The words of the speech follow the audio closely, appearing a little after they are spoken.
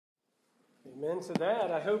Amen to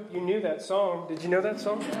that. I hope you knew that song. Did you know that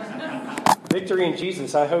song? Victory in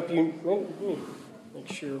Jesus. I hope you... Let me make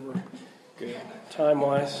sure we're good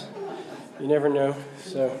time-wise. You never know.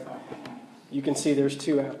 So you can see there's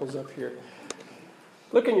two apples up here.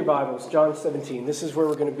 Look in your Bibles, John 17. This is where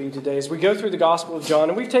we're going to be today as we go through the Gospel of John.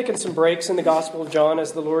 And we've taken some breaks in the Gospel of John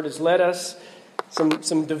as the Lord has led us.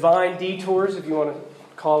 Some divine detours, if you want to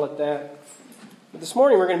call it that. But this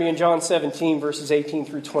morning we're going to be in John 17, verses 18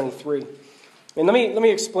 through 23. And let me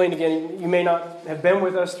explain again. You may not have been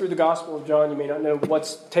with us through the Gospel of John. You may not know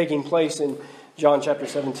what's taking place in John chapter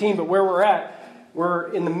 17. But where we're at,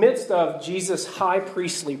 we're in the midst of Jesus' high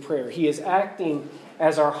priestly prayer. He is acting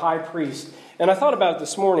as our high priest. And I thought about it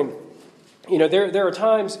this morning. You know, there are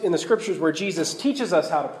times in the Scriptures where Jesus teaches us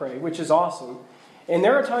how to pray, which is awesome. And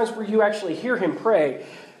there are times where you actually hear him pray,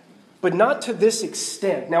 but not to this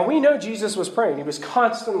extent. Now, we know Jesus was praying. He was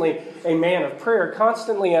constantly a man of prayer,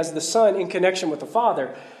 constantly as the Son in connection with the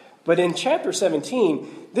Father. But in chapter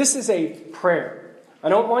 17, this is a prayer. I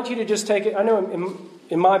don't want you to just take it. I know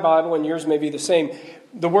in my Bible, and yours may be the same,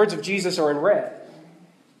 the words of Jesus are in red.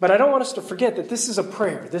 But I don't want us to forget that this is a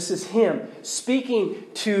prayer. This is him speaking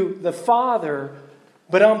to the Father,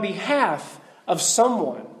 but on behalf of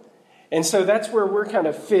someone. And so that's where we're kind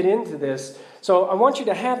of fit into this. So I want you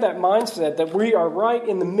to have that mindset that we are right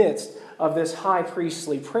in the midst of this high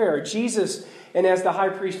priestly prayer. Jesus, and as the high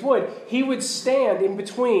priest would, he would stand in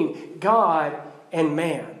between God and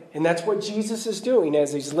man. And that's what Jesus is doing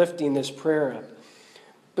as he's lifting this prayer up.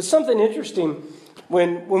 But something interesting,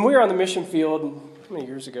 when we were on the mission field, how many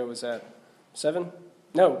years ago was that? 7?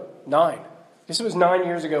 No, 9. This was 9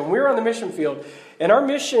 years ago. We were on the mission field. And our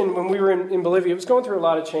mission, when we were in Bolivia, it was going through a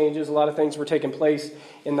lot of changes. A lot of things were taking place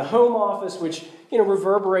in the home office, which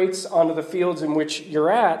reverberates onto the fields in which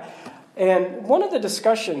you're at. And one of the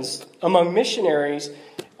discussions among missionaries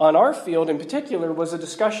on our field in particular was a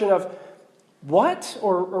discussion of what,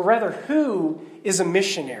 or rather who, is a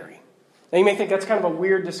missionary. Now you may think that's kind of a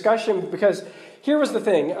weird discussion because here was the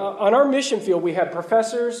thing. On our mission field, we had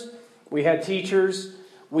professors, we had teachers,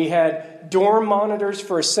 we had dorm monitors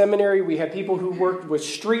for a seminary. We had people who worked with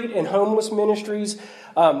street and homeless ministries.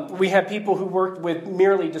 We had people who worked with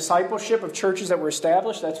merely discipleship of churches that were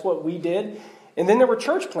established. That's what we did. And then there were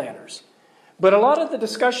church planners. But a lot of the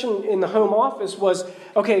discussion in the home office was,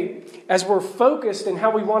 okay, as we're focused and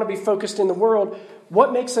how we want to be focused in the world,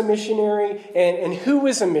 what makes a missionary and who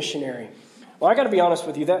is a missionary? Well, I got to be honest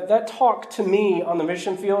with you. That talk to me on the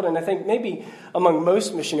mission field, and I think maybe among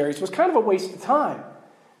most missionaries, was kind of a waste of time.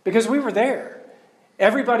 Because we were there.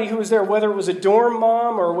 Everybody who was there, whether it was a dorm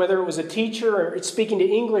mom or whether it was a teacher or speaking to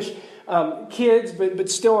English kids, but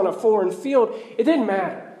still on a foreign field, it didn't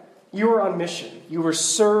matter. You were on mission. You were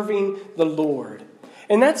serving the Lord.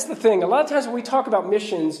 And that's the thing. A lot of times when we talk about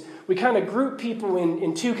missions, we kind of group people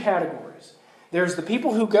in two categories. There's the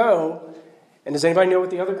people who go, and does anybody know what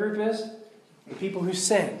the other group is? The people who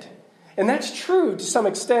send. And that's true to some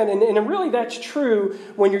extent, and really that's true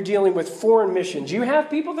when you're dealing with foreign missions. You have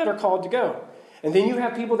people that are called to go, and then you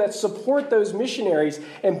have people that support those missionaries,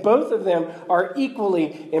 and both of them are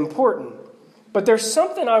equally important. But there's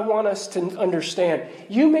something I want us to understand.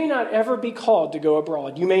 You may not ever be called to go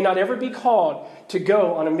abroad. You may not ever be called to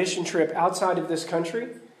go on a mission trip outside of this country.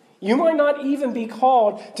 You might not even be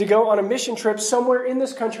called to go on a mission trip somewhere in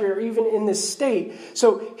this country or even in this state.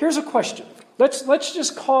 So here's a question. Let's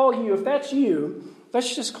just call you, if that's you,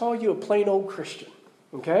 let's just call you a plain old Christian,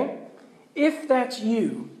 okay? If that's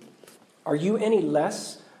you, are you any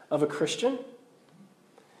less of a Christian?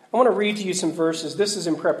 I want to read to you some verses. This is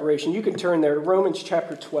in preparation. You can turn there to Romans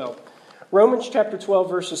chapter 12. Romans chapter 12,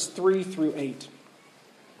 verses 3 through 8.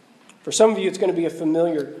 For some of you, it's going to be a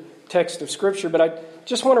familiar text of Scripture, but I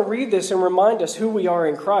just want to read this and remind us who we are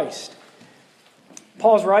in Christ.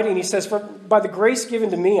 Paul's writing, he says, "For by the grace given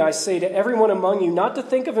to me, I say to everyone among you not to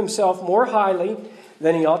think of himself more highly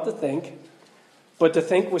than he ought to think, but to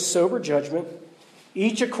think with sober judgment,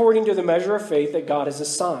 each according to the measure of faith that God has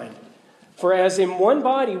assigned. For as in one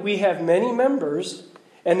body we have many members,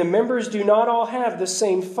 and the members do not all have the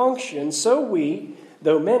same function, so we,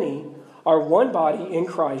 though many, are one body in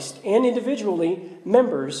Christ, and individually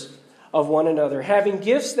members of one another, having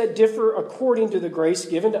gifts that differ according to the grace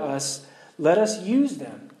given to us. Let us use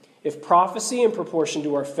them. If prophecy in proportion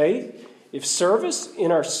to our faith, if service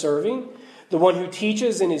in our serving, the one who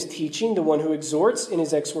teaches in his teaching, the one who exhorts in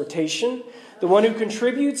his exhortation, the one who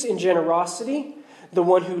contributes in generosity, the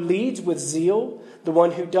one who leads with zeal, the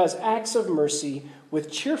one who does acts of mercy with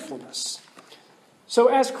cheerfulness." So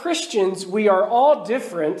as Christians, we are all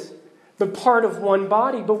different, but part of one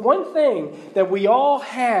body. But one thing that we all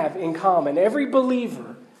have in common, every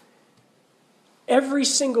believer, Every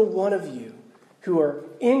single one of you who are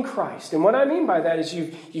in Christ. And what I mean by that is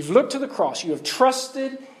you've looked to the cross. You have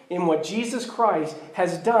trusted in what Jesus Christ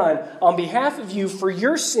has done on behalf of you for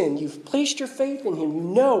your sin. You've placed your faith in Him. You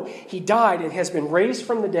know He died and has been raised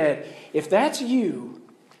from the dead. If that's you,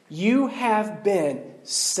 you have been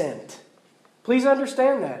sent. Please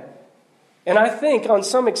understand that. And I think on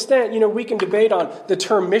some extent, we can debate on the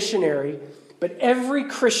term missionary, but every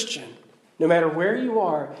Christian, no matter where you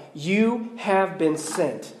are, you have been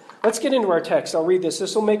sent. Let's get into our text. I'll read this.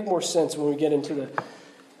 This will make more sense when we get into the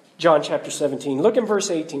John chapter 17. Look in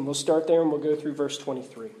verse 18. We'll start there and we'll go through verse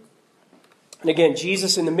 23. And again,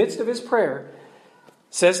 Jesus, in the midst of His prayer,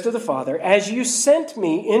 says to the Father, "As you sent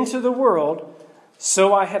me into the world,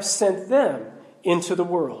 so I have sent them into the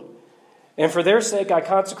world. And for their sake I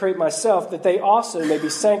consecrate myself, that they also may be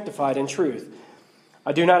sanctified in truth.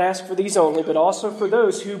 I do not ask for these only, but also for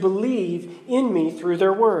those who believe in me through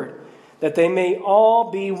their word, that they may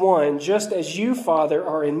all be one, just as you, Father,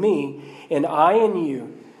 are in me, and I in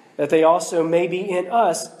you, that they also may be in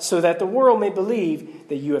us, so that the world may believe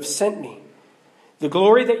that you have sent me. The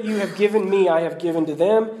glory that you have given me I have given to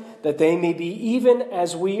them, that they may be even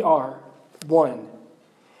as we are, one.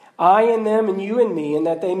 I in them and you in me, and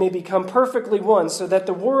that they may become perfectly one, so that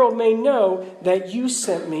the world may know that you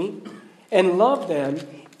sent me and love them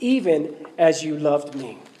even as you loved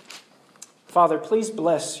me." Father, please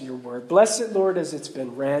bless your word. Bless it, Lord, as it's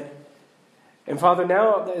been read. And Father,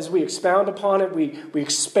 now as we expound upon it, we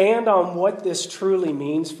expand on what this truly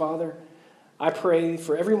means, Father. I pray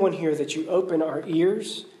for everyone here that you open our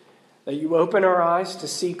ears, that you open our eyes to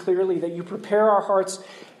see clearly, that you prepare our hearts,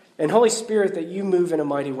 and Holy Spirit, that you move in a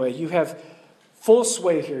mighty way. You have full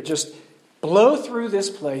sway here. Just blow through this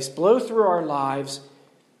place, blow through our lives,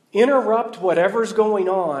 interrupt whatever's going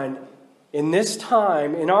on in this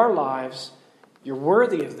time in our lives. You're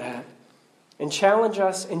worthy of that. And challenge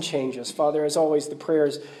us and change us. Father, as always, the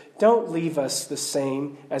prayers, don't leave us the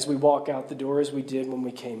same as we walk out the door as we did when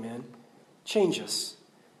we came in. Change us.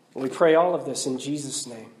 And we pray all of this in Jesus'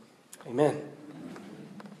 name. Amen.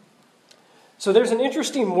 So there's an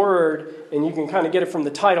interesting word, and you can kind of get it from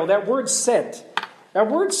the title, that word sent.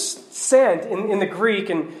 That word sent in the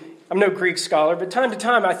Greek, and I'm no Greek scholar, but time to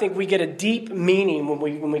time I think we get a deep meaning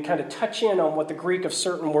when we kind of touch in on what the Greek of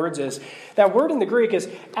certain words is. That word in the Greek is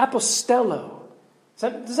apostello.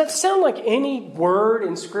 Does that sound like any word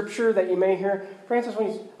in Scripture that you may hear? Francis,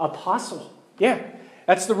 when you apostle. Yeah,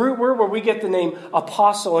 that's the root word where we get the name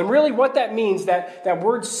apostle. And really what that means, that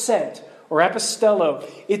word sent or apostello,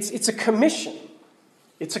 it's a commission.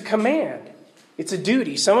 It's a command. It's a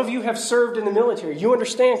duty. Some of you have served in the military. You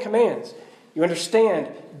understand commands. You understand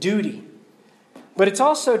duty. But it's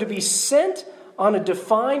also to be sent on a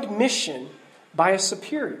defined mission by a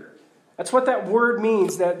superior. That's what that word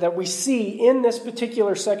means that we see in this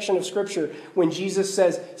particular section of Scripture. When Jesus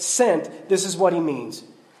says sent, this is what He means.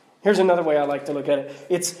 Here's another way I like to look at it.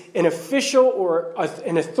 It's an official or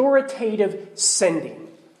an authoritative sending.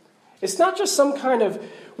 It's not just some kind of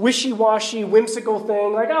wishy-washy, whimsical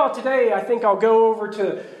thing like, oh, today I think I'll go over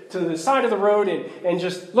to the side of the road and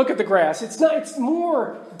just look at the grass. It's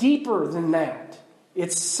more deeper than that.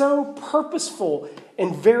 It's so purposeful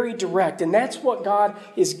and very direct. And that's what God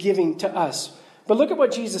is giving to us. But look at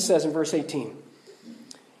what Jesus says in verse 18.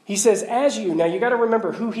 He says, as you, now you got to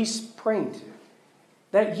remember who He's praying to.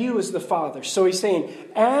 That you is the Father. So He's saying,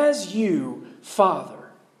 as you, Father,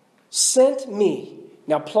 sent me.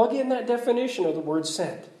 Now plug in that definition of the word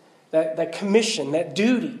sent. That commission, that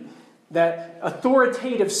duty, that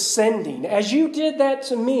authoritative sending. As you did that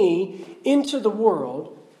to me into the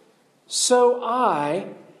world, so I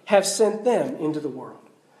have sent them into the world.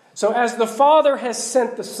 So as the Father has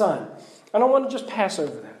sent the Son, I don't want to just pass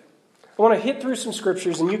over that. I want to hit through some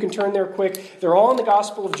scriptures, and you can turn there quick. They're all in the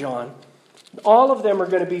Gospel of John. All of them are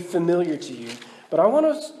going to be familiar to you. But I want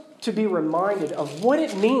us to be reminded of what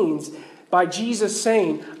it means by Jesus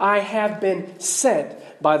saying, I have been sent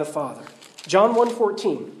by the Father. John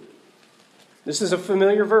 1:14. This is a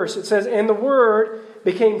familiar verse. It says, and the Word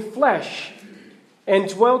became flesh and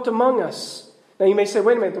dwelt among us. Now you may say,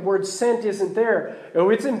 wait a minute, the word sent isn't there. Oh,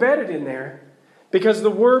 it's embedded in there. Because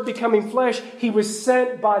the Word becoming flesh, He was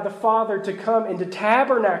sent by the Father to come and to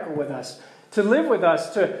tabernacle with us, to live with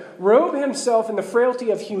us, to robe Himself in the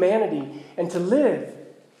frailty of humanity and to live.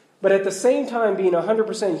 But at the same time being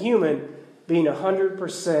 100% human, being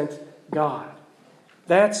 100% God.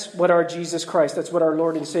 That's what our Jesus Christ, that's what our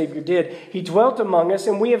Lord and Savior did. He dwelt among us,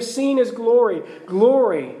 and we have seen His glory,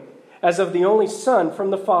 glory as of the only Son from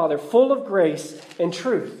the Father, full of grace and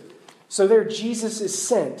truth. So there Jesus is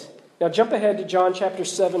sent. Now jump ahead to John chapter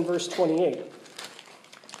 7, verse 28.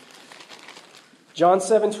 John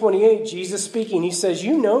 7:28, Jesus speaking, he says,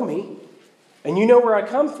 "You know me, and you know where I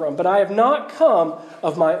come from, but I have not come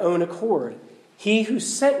of my own accord. He who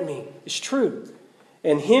sent me is true.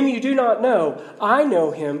 And him you do not know, I know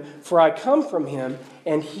him, for I come from him,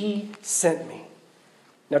 and he sent me."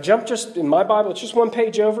 Now jump just, in my Bible, it's just one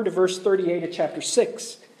page over to verse 38 of chapter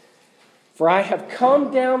 6. "For I have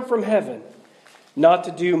come down from heaven, not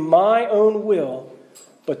to do my own will,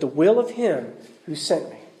 but the will of him who sent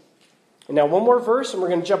me." And now one more verse, and we're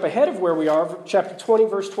going to jump ahead of where we are, chapter 20,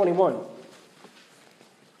 verse 21.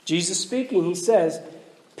 Jesus speaking, he says,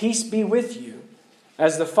 "Peace be with you.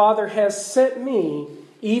 As the Father has sent me,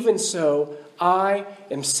 even so I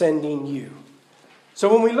am sending you."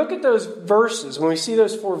 So when we look at those verses, when we see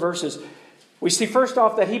those 4 verses, we see first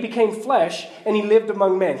off that he became flesh and he lived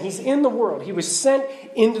among men. He's in the world. He was sent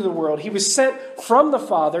into the world. He was sent from the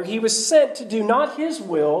Father. He was sent to do not his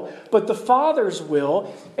will, but the Father's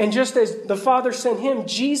will. And just as the Father sent him,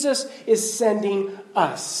 Jesus is sending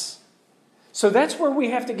us. So that's where we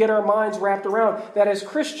have to get our minds wrapped around, that as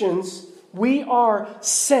Christians, we are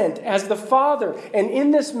sent as the Father. And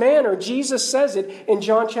in this manner, Jesus says it in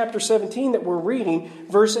John chapter 17 that we're reading,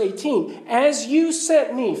 verse 18. "As you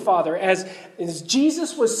sent me, Father," as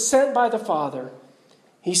Jesus was sent by the Father,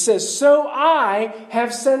 he says, "so I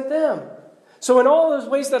have sent them." So in all those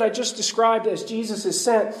ways that I just described as Jesus is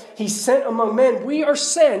sent, he's sent among men. We are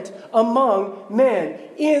sent among men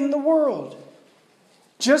in the world.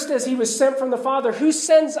 Just as he was sent from the Father, who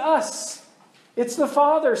sends us? It's the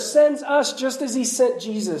Father sends us just as he sent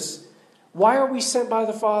Jesus. Why are we sent by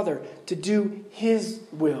the Father? To do his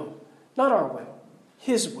will. Not our will.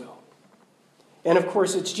 His will. And of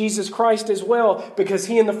course it's Jesus Christ as well, because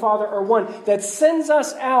he and the Father are one, that sends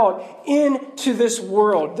us out into this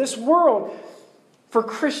world. This world, for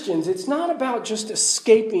Christians, it's not about just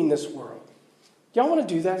escaping this world. Y'all want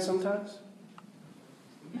to do that sometimes?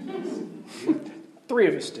 3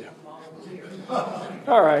 of us do.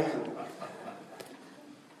 All right.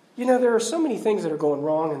 You know, there are so many things that are going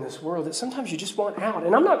wrong in this world that sometimes you just want out.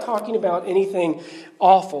 And I'm not talking about anything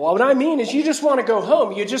awful. What I mean is you just want to go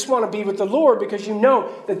home. You just want to be with the Lord because you know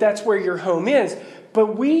that that's where your home is.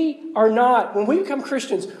 But we are not, when we become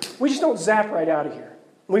Christians, we just don't zap right out of here.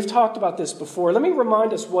 We've talked about this before. Let me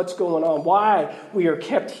remind us what's going on, why we are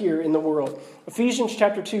kept here in the world. Ephesians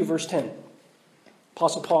chapter 2, verse 10.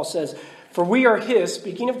 Apostle Paul says, "For we are his,"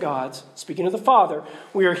 speaking of God's, speaking of the Father,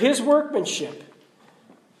 "we are his workmanship."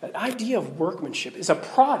 That idea of workmanship is a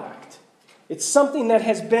product. It's something that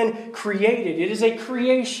has been created. It is a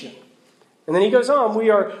creation. And then he goes on, we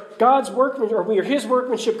are God's workmanship, or we are his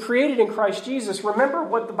workmanship created in Christ Jesus. Remember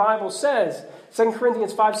what the Bible says, 2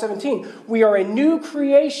 Corinthians 5:17. We are a new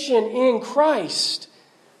creation in Christ.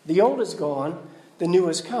 The old is gone, the new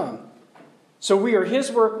has come. So we are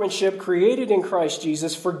his workmanship created in Christ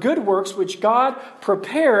Jesus for good works which God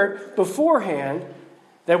prepared beforehand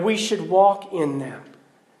that we should walk in them.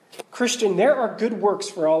 Christian, there are good works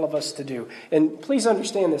for all of us to do. And please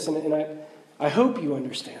understand this, and I hope you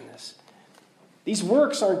understand this. These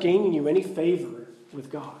works aren't gaining you any favor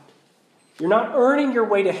with God. You're not earning your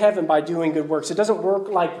way to heaven by doing good works. It doesn't work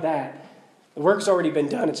like that. The work's already been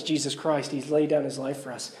done. It's Jesus Christ. He's laid down his life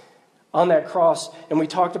for us on that cross. And we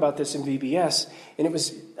talked about this in VBS. And I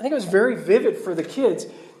think it was very vivid for the kids.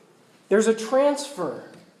 There's a transfer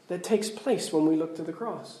that takes place when we look to the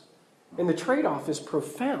cross. And the trade-off is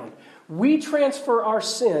profound. We transfer our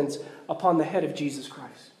sins upon the head of Jesus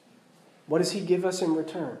Christ. What does he give us in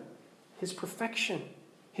return? His perfection,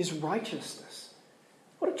 his righteousness.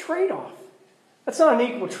 What a trade-off. That's not an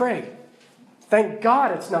equal trade. Thank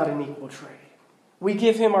God it's not an equal trade. We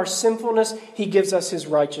give him our sinfulness, he gives us his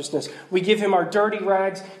righteousness. We give him our dirty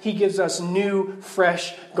rags, he gives us new,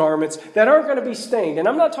 fresh garments that aren't going to be stained. And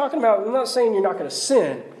I'm not saying you're not going to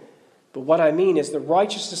sin. But what I mean is the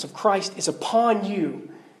righteousness of Christ is upon you.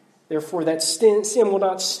 Therefore, that sin will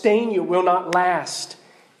not stain you, will not last.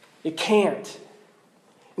 It can't.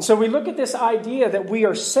 And so we look at this idea that we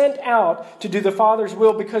are sent out to do the Father's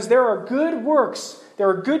will because there are good works, there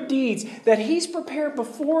are good deeds that he's prepared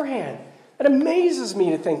beforehand. It amazes me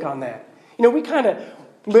to think on that. You know, we kind of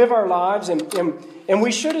live our lives, and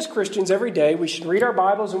we should, as Christians, every day, we should read our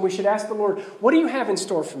Bibles and we should ask the Lord, what do you have in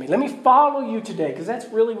store for me? Let me follow you today, because that's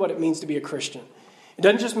really what it means to be a Christian. It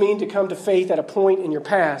doesn't just mean to come to faith at a point in your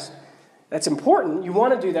past. That's important. You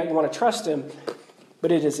want to do that. You want to trust him.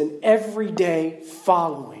 But it is an everyday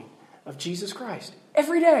following of Jesus Christ.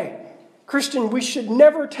 Every day. Christian, we should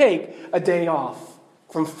never take a day off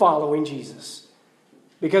from following Jesus.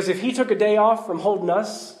 Because if he took a day off from holding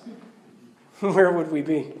us, where would we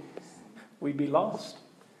be? We'd be lost.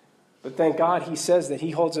 But thank God he says that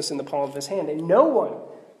he holds us in the palm of his hand, and no one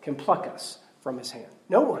can pluck us from his hand.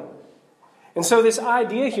 No one. And so this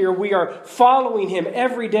idea here, we are following him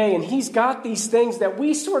every day, and he's got these things that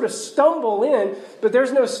we sort of stumble in, but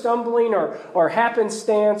there's no stumbling or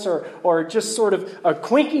happenstance or just sort of a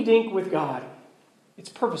quinky-dink with God. It's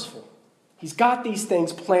purposeful. He's got these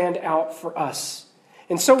things planned out for us.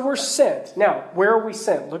 And so we're sent. Now, where are we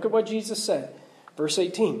sent? Look at what Jesus said. Verse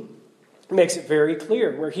 18. It makes it very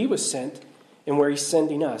clear where he was sent and where he's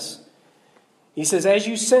sending us. He says, as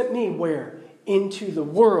you sent me, where? Into the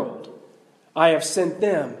world. I have sent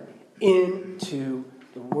them into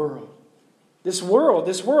the world. This world,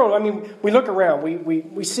 I mean, we look around,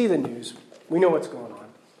 we see the news. We know what's going on.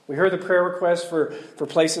 We heard the prayer requests for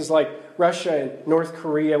places like Russia and North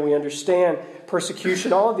Korea. We understand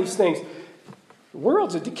persecution, all of these things. The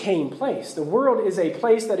world's a decaying place. The world is a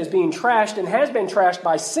place that is being trashed and has been trashed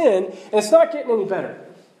by sin, and it's not getting any better.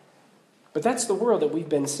 But that's the world that we've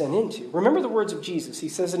been sent into. Remember the words of Jesus. He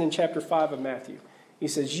says it in chapter 5 of Matthew. He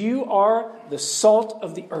says, you are the salt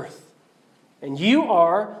of the earth, and you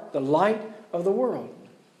are the light of the world.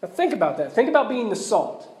 Now think about that. Think about being the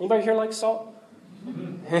salt. Anybody here like salt?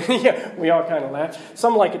 Yeah, we all kind of laugh.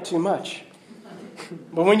 Some like it too much.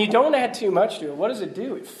 But when you don't add too much to it, what does it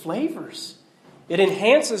do? It flavors. It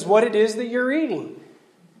enhances what it is that you're eating.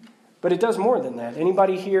 But it does more than that.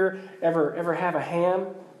 Anybody here ever have a ham?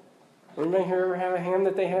 Anybody here ever have a ham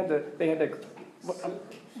that they had to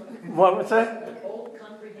what was that? Old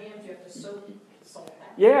country hams, you have to soak salt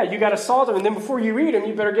out. Yeah, you got to salt them, and then before you eat them,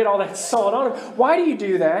 you better get all that salt on them. Why do you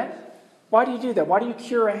do that? Why do you do that? Why do you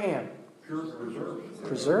cure a ham?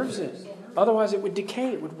 Preserves it. Otherwise, it would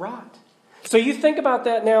decay. It would rot. So you think about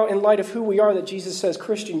that now in light of who we are, that Jesus says,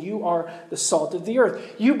 Christian, you are the salt of the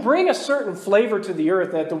earth. You bring a certain flavor to the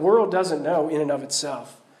earth that the world doesn't know in and of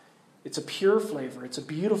itself. It's a pure flavor. It's a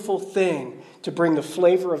beautiful thing to bring the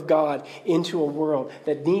flavor of God into a world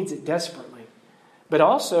that needs it desperately. But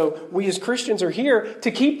also, we as Christians are here to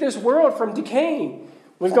keep this world from decaying.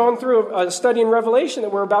 We've gone through a study in Revelation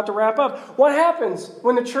that we're about to wrap up. What happens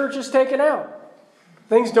when the church is taken out?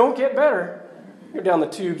 Things don't get better. You're down the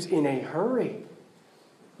tubes in a hurry.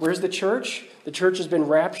 Where's the church? The church has been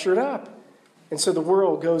raptured up. And so the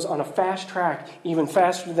world goes on a fast track, even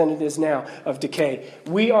faster than it is now, of decay.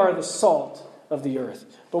 We are the salt of the earth.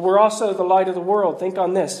 But we're also the light of the world. Think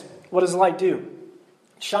on this. What does light do?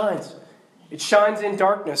 It shines. It shines in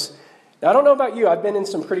darkness. Now, I don't know about you. I've been in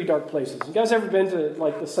some pretty dark places. You guys ever been to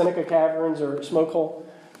like the Seneca Caverns or Smoke Hole?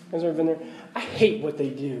 You guys ever been there? I hate what they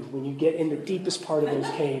do when you get in the deepest part of those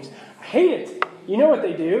caves. I hate it. You know what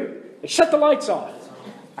they do? They shut the lights off.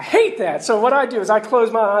 I hate that. So what I do is I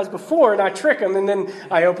close my eyes before and I trick them, and then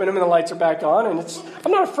I open them and the lights are back on. And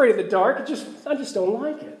I'm not afraid of the dark. I just don't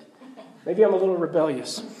like it. Maybe I'm a little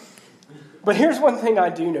rebellious. But here's one thing I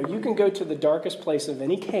do know. You can go to the darkest place of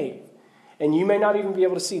any cave, and you may not even be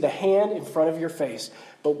able to see the hand in front of your face.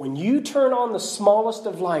 But when you turn on the smallest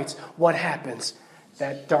of lights, what happens?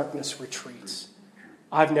 That darkness retreats.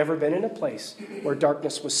 I've never been in a place where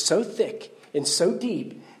darkness was so thick and so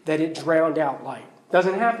deep that it drowned out light.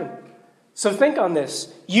 Doesn't happen. So think on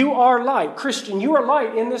this. You are light. Christian, you are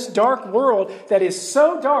light in this dark world that is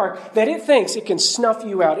so dark that it thinks it can snuff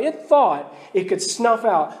you out. It thought it could snuff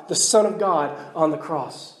out the Son of God on the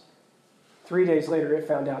cross. 3 days later, it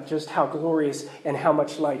found out just how glorious and how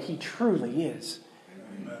much light he truly is.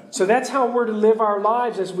 So that's how we're to live our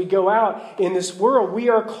lives as we go out in this world. We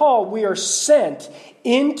are called, we are sent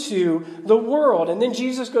into the world. And then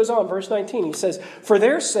Jesus goes on, verse 19. He says, for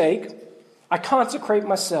their sake, I consecrate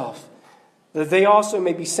myself, that they also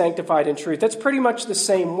may be sanctified in truth. That's pretty much the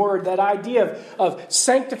same word, that idea of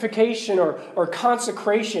sanctification or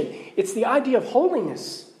consecration. It's the idea of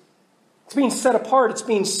holiness. It's being set apart. It's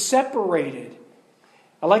being separated.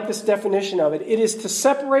 I like this definition of it. It is to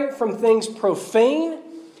separate from things profane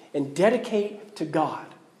and dedicate to God.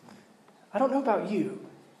 I don't know about you.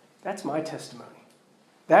 That's my testimony.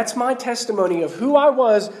 That's my testimony of who I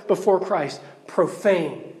was before Christ.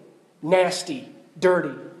 Profane. Nasty,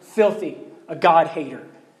 dirty, filthy, a God hater.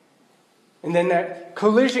 And then that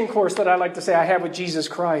collision course that I like to say I have with Jesus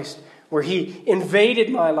Christ, where he invaded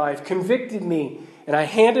my life, convicted me, and I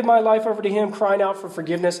handed my life over to him, crying out for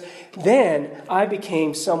forgiveness. Then I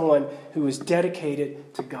became someone who was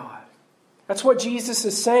dedicated to God. That's what Jesus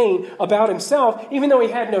is saying about himself. Even though he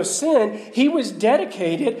had no sin, he was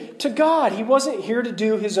dedicated to God. He wasn't here to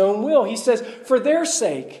do his own will. He says, for their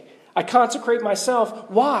sake, I consecrate myself.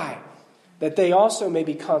 Why? That they also may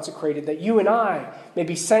be consecrated, that you and I may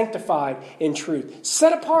be sanctified in truth.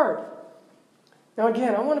 Set apart. Now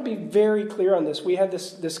again, I want to be very clear on this. We had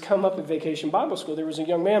this come up at Vacation Bible School. There was a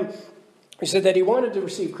young man who said that he wanted to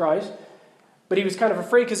receive Christ, but he was kind of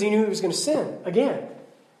afraid because he knew he was going to sin again.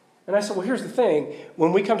 And I said, well, here's the thing.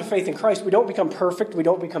 When we come to faith in Christ, we don't become perfect. We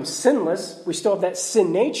don't become sinless. We still have that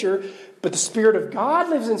sin nature, but the Spirit of God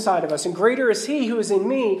lives inside of us. And greater is He who is in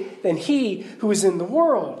me than he who is in the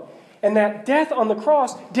world. And that death on the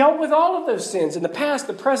cross dealt with all of those sins in the past,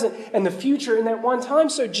 the present, and the future in that one time.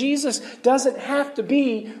 So Jesus doesn't have to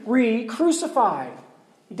be re-crucified.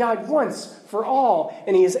 He died once for all,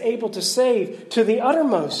 and He is able to save to the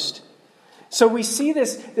uttermost. So we see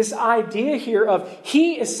this idea here of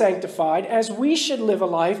He is sanctified as we should live a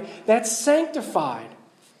life that's sanctified.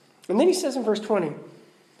 And then He says in verse 20,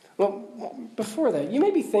 well, before that, you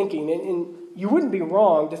may be thinking, and you wouldn't be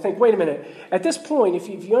wrong to think, wait a minute, at this point, if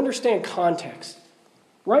you understand context,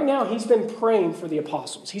 right now He's been praying for the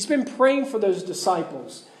apostles. He's been praying for those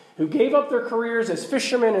disciples who gave up their careers as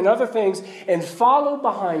fishermen and other things and followed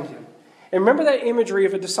behind Him. And remember that imagery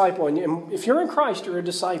of a disciple. And if you're in Christ, you're a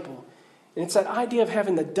disciple. And it's that idea of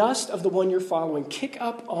having the dust of the one you're following kick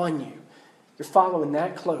up on you. You're following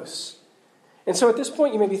that close. And so at this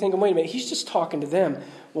point, you may be thinking, wait a minute, He's just talking to them.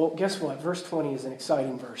 Well, guess what? Verse 20 is an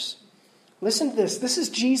exciting verse. Listen to this. This is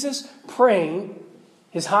Jesus praying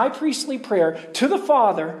His high priestly prayer to the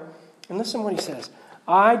Father. And listen to what He says.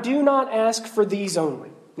 I do not ask for these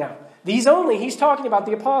only. Now, these only, He's talking about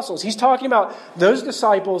the apostles. He's talking about those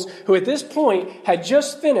disciples who at this point had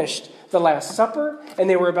just finished the Last Supper, and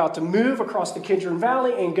they were about to move across the Kidron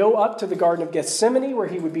Valley and go up to the Garden of Gethsemane where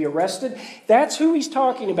He would be arrested. That's who He's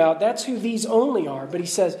talking about. That's who these only are. But He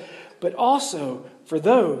says, but also for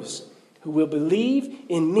those who will believe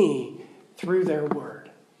in me through their word.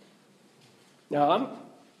 Now,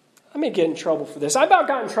 I may get in trouble for this. I about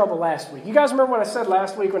got in trouble last week. You guys remember what I said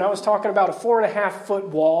last week when I was talking about a 4.5-foot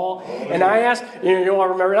wall? And I asked, you all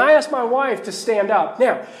remember, and I asked my wife to stand up.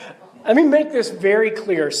 Now, let me make this very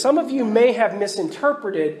clear. Some of you may have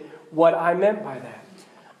misinterpreted what I meant by that.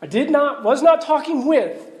 I was not talking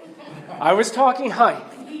width. I was talking height.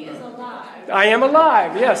 He is alive. I am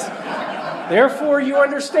alive, yes. Therefore, you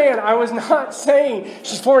understand, I was not saying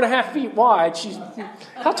she's 4.5 feet wide.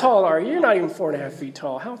 How tall are you? You're not even 4.5 feet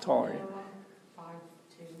tall. How tall are you?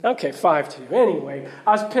 5'2". Okay, 5'2". Anyway,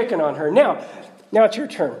 I was picking on her. Now it's your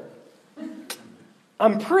turn.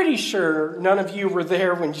 I'm pretty sure none of you were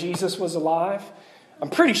there when Jesus was alive. I'm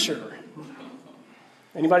pretty sure.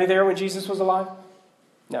 Anybody there when Jesus was alive?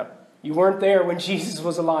 No. You weren't there when Jesus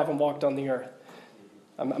was alive and walked on the earth.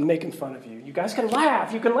 I'm making fun of you. You guys can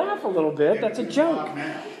laugh. You can laugh a little bit. That's a joke.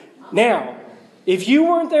 Now, if you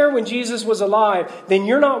weren't there when Jesus was alive, then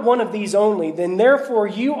you're not one of these only. Then therefore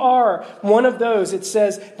you are one of those, it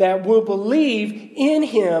says, that will believe in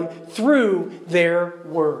Him through their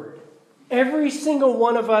word. Every single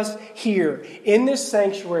one of us here in this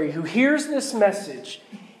sanctuary who hears this message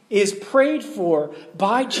is prayed for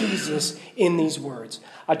by Jesus in these words.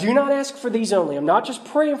 I do not ask for these only. I'm not just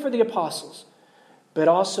praying for the apostles, but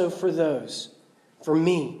also for those, for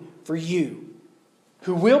me, for you,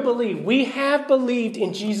 who will believe. We have believed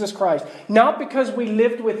in Jesus Christ, not because we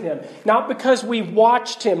lived with Him, not because we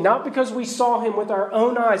watched Him, not because we saw Him with our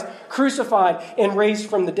own eyes crucified and raised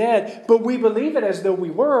from the dead, but we believe it as though we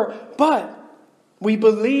were, but we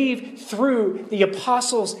believe through the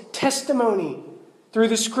apostles' testimony, through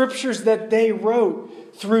the scriptures that they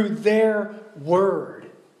wrote, through their word.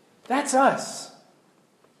 That's us.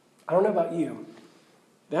 I don't know about you.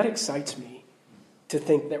 That excites me to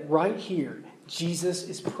think that right here, Jesus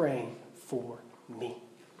is praying for me.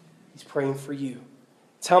 He's praying for you.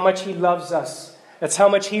 It's how much He loves us. That's how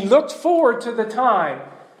much He looked forward to the time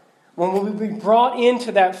when we would be brought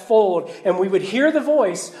into that fold and we would hear the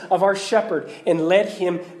voice of our shepherd and let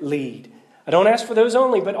Him lead. I don't ask for those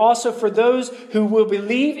only, but also for those who will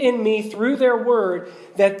believe in me through their word,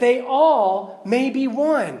 that they all may be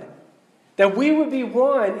one. That we would be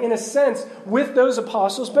one, in a sense, with those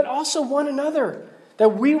apostles, but also one another.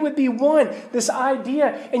 That we would be one. This idea,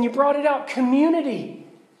 and you brought it out, community.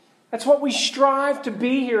 That's what we strive to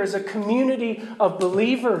be here, as a community of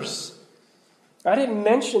believers. I didn't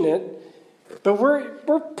mention it, but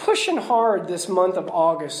we're pushing hard this month of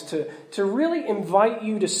August to really invite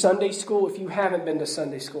you to Sunday school if you haven't been to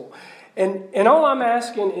Sunday school. And all I'm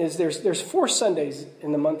asking is, there's 4 Sundays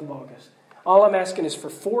in the month of August. All I'm asking is for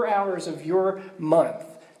 4 hours of your month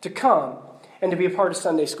to come and to be a part of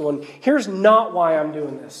Sunday school. And here's not why I'm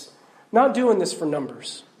doing this. I'm not doing this for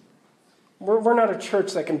numbers. We're not a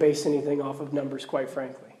church that can base anything off of numbers, quite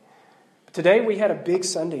frankly. But today we had a big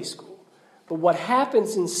Sunday school. But what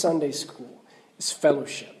happens in Sunday school is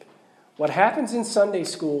fellowship. What happens in Sunday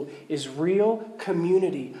school is real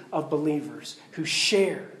community of believers who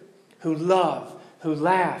share, who love, who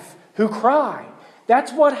laugh, who cry.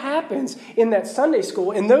 That's what happens in that Sunday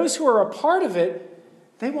school. And those who are a part of it,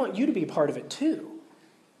 they want you to be a part of it too.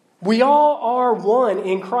 We all are one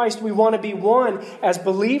in Christ. We want to be one as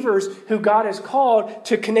believers who God has called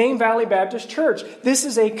to Canaan Valley Baptist Church. This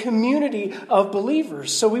is a community of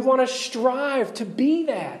believers. So we want to strive to be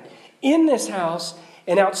that in this house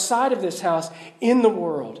and outside of this house in the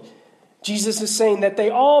world. Jesus is saying that they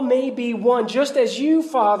all may be one, just as you,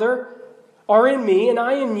 Father, are in me and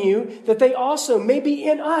I in you, that they also may be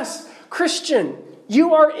in us. Christian,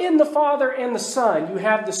 you are in the Father and the Son. You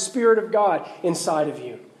have the Spirit of God inside of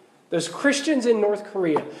you. Those Christians in North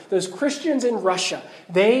Korea, those Christians in Russia,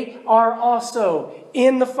 they are also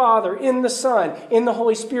in the Father, in the Son, in the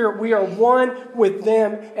Holy Spirit. We are one with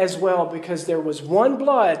them as well because there was one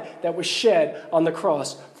blood that was shed on the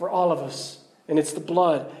cross for all of us. And it's the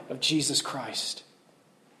blood of Jesus Christ.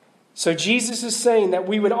 So Jesus is saying that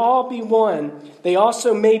we would all be one. They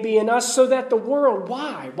also may be in us so that the world,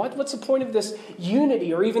 why? What's the point of this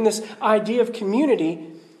unity or even this idea of community?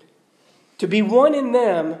 To be one in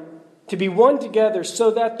them, to be one together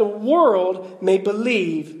so that the world may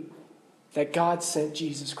believe that God sent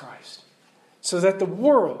Jesus Christ. So that the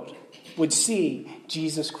world would see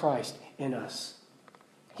Jesus Christ in us.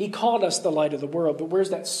 He called us the light of the world, but where's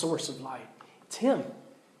that source of light? It's Him.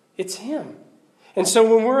 It's Him. And so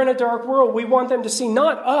when we're in a dark world, we want them to see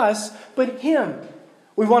not us, but Him.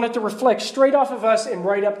 We want it to reflect straight off of us and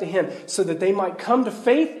right up to Him so that they might come to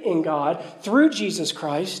faith in God through Jesus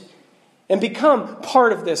Christ and become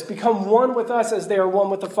part of this, become one with us as they are one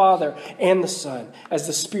with the Father and the Son, as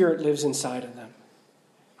the Spirit lives inside of them.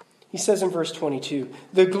 He says in verse 22,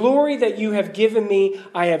 "The glory that you have given me,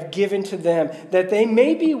 I have given to them, that they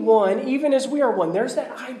may be one, even as we are one." There's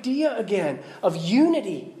that idea again of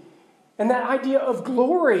unity and that idea of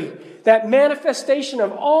glory, that manifestation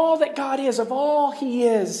of all that God is, of all He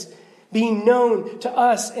is, being known to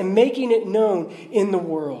us and making it known in the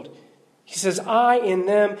world. He says, "I in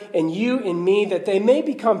them and you in me, that they may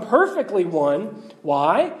become perfectly one."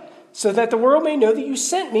 Why? "So that the world may know that you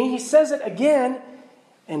sent me." He says it again.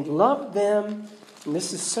 "And love them," and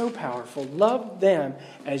this is so powerful, "love them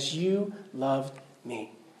as you loved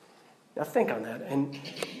me." Now think on that. And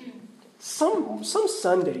some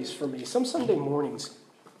Sundays for me, some Sunday mornings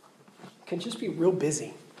can just be real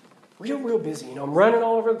busy. Real busy. You know, I'm running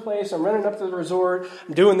all over the place. I'm running up to the resort.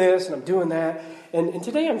 I'm doing this and I'm doing that. And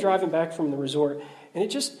today I'm driving back from the resort, and it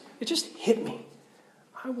just hit me.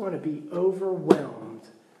 I want to be overwhelmed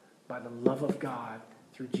by the love of God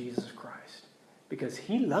through Jesus Christ. Because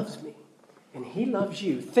He loves me, and He loves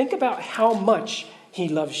you. Think about how much He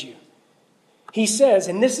loves you. He says,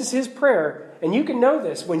 and this is His prayer, and you can know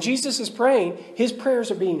this, when Jesus is praying, His prayers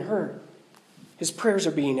are being heard. His prayers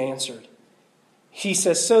are being answered. He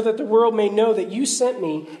says, "So that the world may know that you sent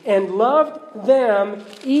me and loved them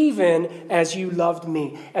even as you loved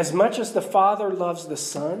me." As much as the Father loves the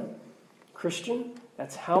Son, Christian,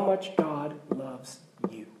 that's how much God loves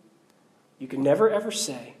you. You can never ever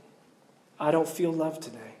say, "I don't feel love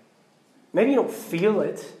today." Maybe you don't feel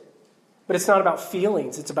it, but it's not about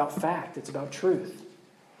feelings. It's about fact. It's about truth.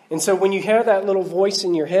 And so when you hear that little voice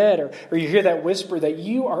in your head or you hear that whisper that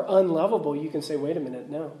you are unlovable, you can say, "Wait a minute,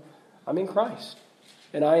 no. I'm in Christ.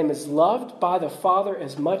 And I am as loved by the Father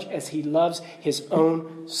as much as He loves His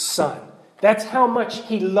own Son." That's how much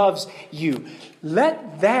He loves you.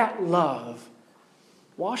 Let that love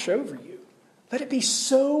wash over you. Let it be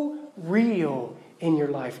so real in your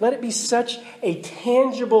life. Let it be such a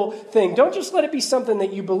tangible thing. Don't just let it be something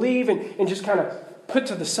that you believe and just kind of put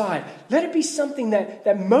to the side. Let it be something that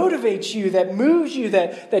motivates you, that moves you,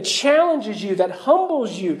 that challenges you, that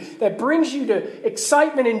humbles you, that brings you to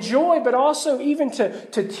excitement and joy, but also even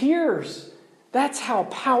to tears. That's how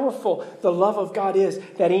powerful the love of God is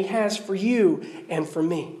that He has for you and for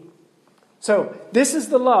me. So this is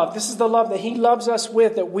the love. This is the love that He loves us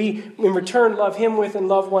with, that we in return love Him with and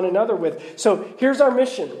love one another with. So here's our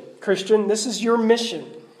mission, Christian. This is your mission.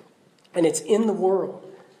 And it's in the world.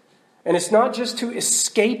 And it's not just to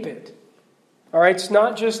escape it. All right? It's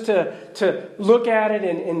not just to look at it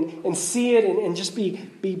and see it and just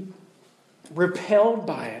be repelled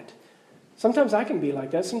by it. Sometimes I can be like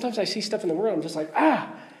that. Sometimes I see stuff in the world. I'm just like,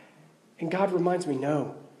 And God reminds me,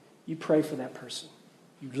 no, you pray for that person.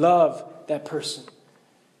 You love that person.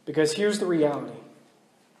 Because here's the reality.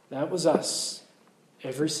 That was us.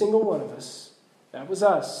 Every single one of us. That was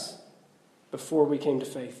us before we came to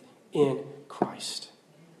faith in Christ.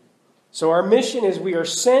 So our mission is we are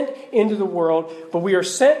sent into the world, but we are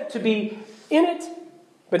sent to be in it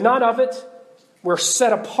but not of it. We're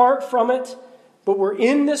set apart from it, but we're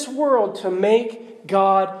in this world to make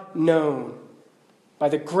God known. By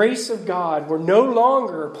the grace of God, we're no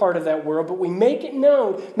longer a part of that world, but we make it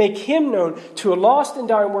known, make Him known to a lost and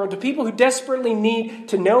dying world, to people who desperately need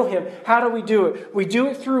to know Him. How do we do it? We do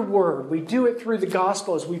it through word. We do it through the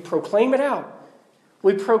gospel as we proclaim it out.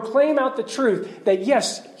 We proclaim out the truth that,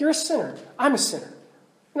 yes, you're a sinner. I'm a sinner.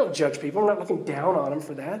 We don't judge people. We're not looking down on them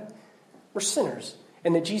for that. We're sinners.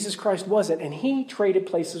 And that Jesus Christ wasn't. And He traded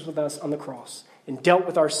places with us on the cross and dealt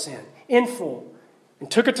with our sin in full. And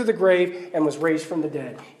took it to the grave and was raised from the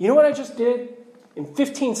dead. You know what I just did? In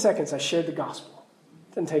 15 seconds, I shared the gospel.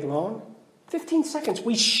 Didn't take long. 15 seconds,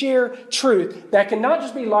 we share truth that can not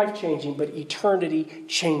just be life-changing, but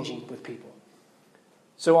eternity-changing with people.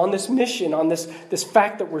 So on this mission, on this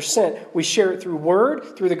fact that we're sent, we share it through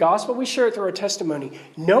word, through the gospel. We share it through our testimony.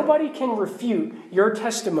 Nobody can refute your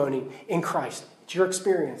testimony in Christ. It's your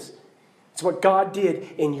experience. It's what God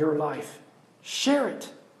did in your life. Share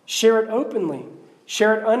it. Share it openly.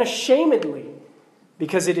 Share it unashamedly,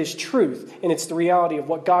 because it is truth, and it's the reality of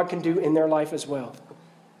what God can do in their life as well.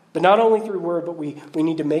 But not only through word, but we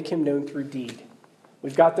need to make Him known through deed.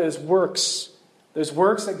 We've got those works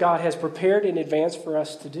that God has prepared in advance for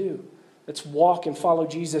us to do. Let's walk and follow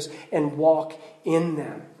Jesus and walk in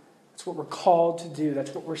them. That's what we're called to do.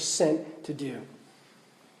 That's what we're sent to do.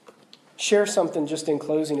 Share something just in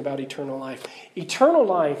closing about eternal life. Eternal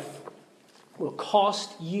life will cost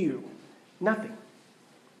you nothing.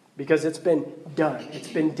 Because it's been done. It's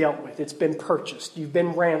been dealt with. It's been purchased. You've been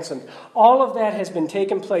ransomed. All of that has been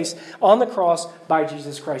taken place on the cross by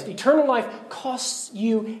Jesus Christ. Eternal life costs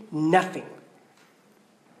you nothing.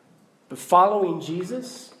 But following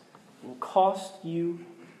Jesus will cost you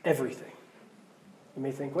everything. You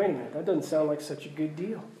may think, wait a minute, that doesn't sound like such a good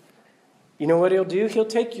deal. You know what He'll do? He'll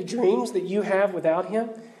take your dreams that you have without Him,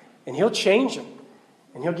 and He'll change them.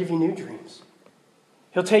 And He'll give you new dreams.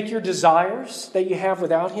 He'll take your desires that you have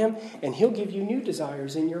without Him, and He'll give you new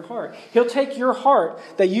desires in your heart. He'll take your heart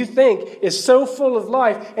that you think is so full of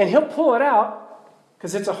life, and He'll pull it out,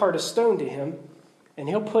 because it's a heart of stone to Him, and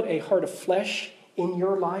He'll put a heart of flesh in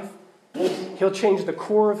your life. He'll change the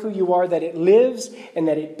core of who you are, that it lives, and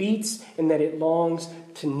that it beats, and that it longs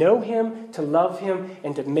to know Him, to love Him,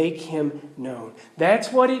 and to make Him known.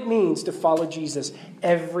 That's what it means to follow Jesus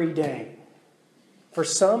every day. For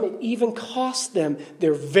some, it even costs them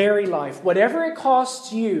their very life. Whatever it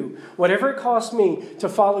costs you, whatever it costs me to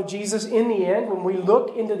follow Jesus, in the end, when we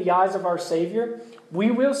look into the eyes of our Savior, we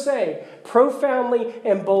will say profoundly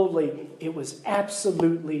and boldly, it was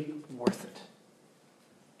absolutely worth it.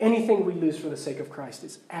 Anything we lose for the sake of Christ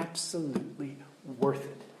is absolutely worth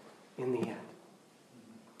it in the end.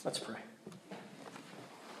 Let's pray.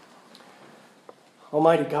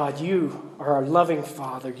 Almighty God, You are our loving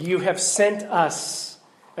Father. You have sent us,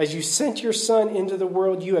 as You sent Your Son into the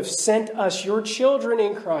world, You have sent us, Your children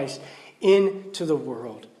in Christ, into the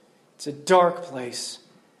world. It's a dark place,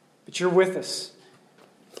 but You're with us.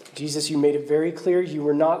 Jesus, You made it very clear You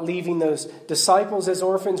were not leaving those disciples as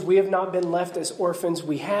orphans. We have not been left as orphans.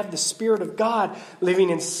 We have the Spirit of God living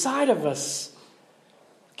inside of us.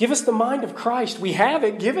 Give us the mind of Christ. We have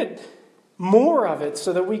it. Give it more of it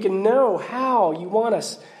so that we can know how You want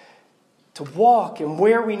us to walk and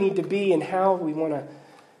where we need to be and how we want to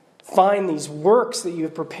find these works that You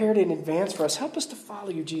have prepared in advance for us. Help us to follow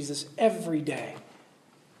You, Jesus, every day.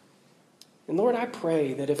 And Lord, I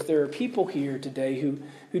pray that if there are people here today who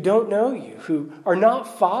don't know You, who are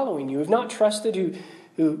not following You, have not trusted,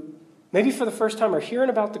 who maybe for the first time are hearing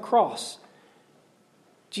about the cross,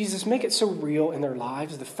 Jesus, make it so real in their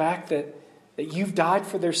lives, the fact that You've died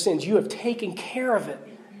for their sins. You have taken care of it.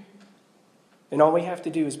 And all we have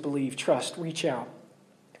to do is believe, trust, reach out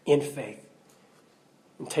in faith,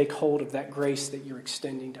 and take hold of that grace that You're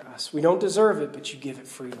extending to us. We don't deserve it, but You give it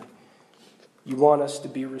freely. You want us to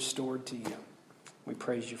be restored to You. We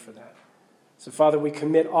praise You for that. So, Father, we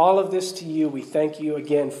commit all of this to You. We thank You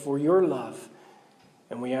again for Your love.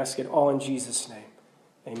 And we ask it all in Jesus' name.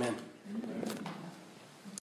 Amen.